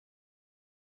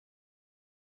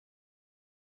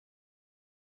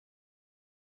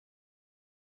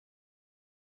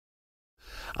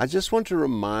I just want to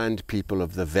remind people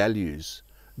of the values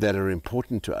that are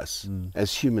important to us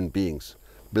as human beings.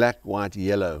 Black, white,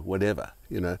 yellow, whatever,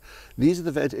 you know. These are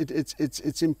the values.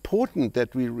 It's important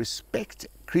that we respect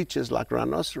creatures like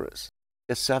rhinoceros.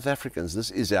 As South Africans,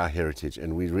 this is our heritage,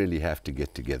 and we really have to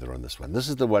get together on this one. This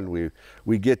is the one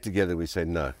we get together, we say,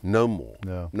 no more,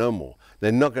 no more.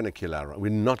 They're not going to kill our, we're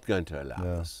not going to allow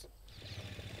this.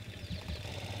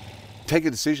 Take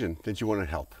a decision that you want to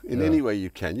help in any way you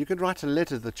can. You could write a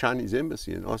letter to the Chinese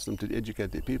embassy and ask them to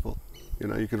educate their people. You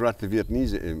know, you could write to the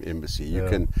Vietnamese embassy. You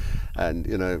can, and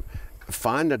you know,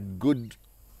 find a good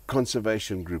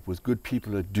conservation group with good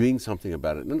people who are doing something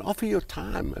about it, and offer your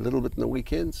time a little bit in the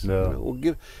weekends. You know, or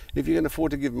give, if you can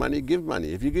afford to give money, give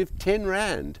money. If you give 10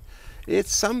 Rand,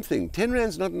 it's something. 10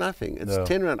 Rand's not nothing. It's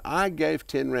 10 Rand. I gave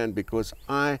 10 Rand because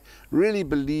I really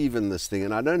believe in this thing,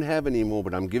 and I don't have any more,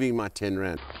 but I'm giving my 10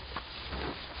 Rand.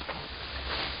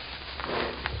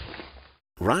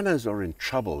 Rhinos are in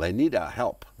trouble. They need our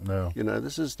help. You know,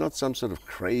 this is not some sort of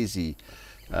crazy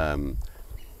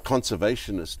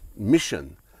conservationist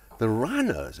mission. The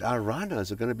rhinos, our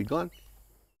rhinos, are going to be gone.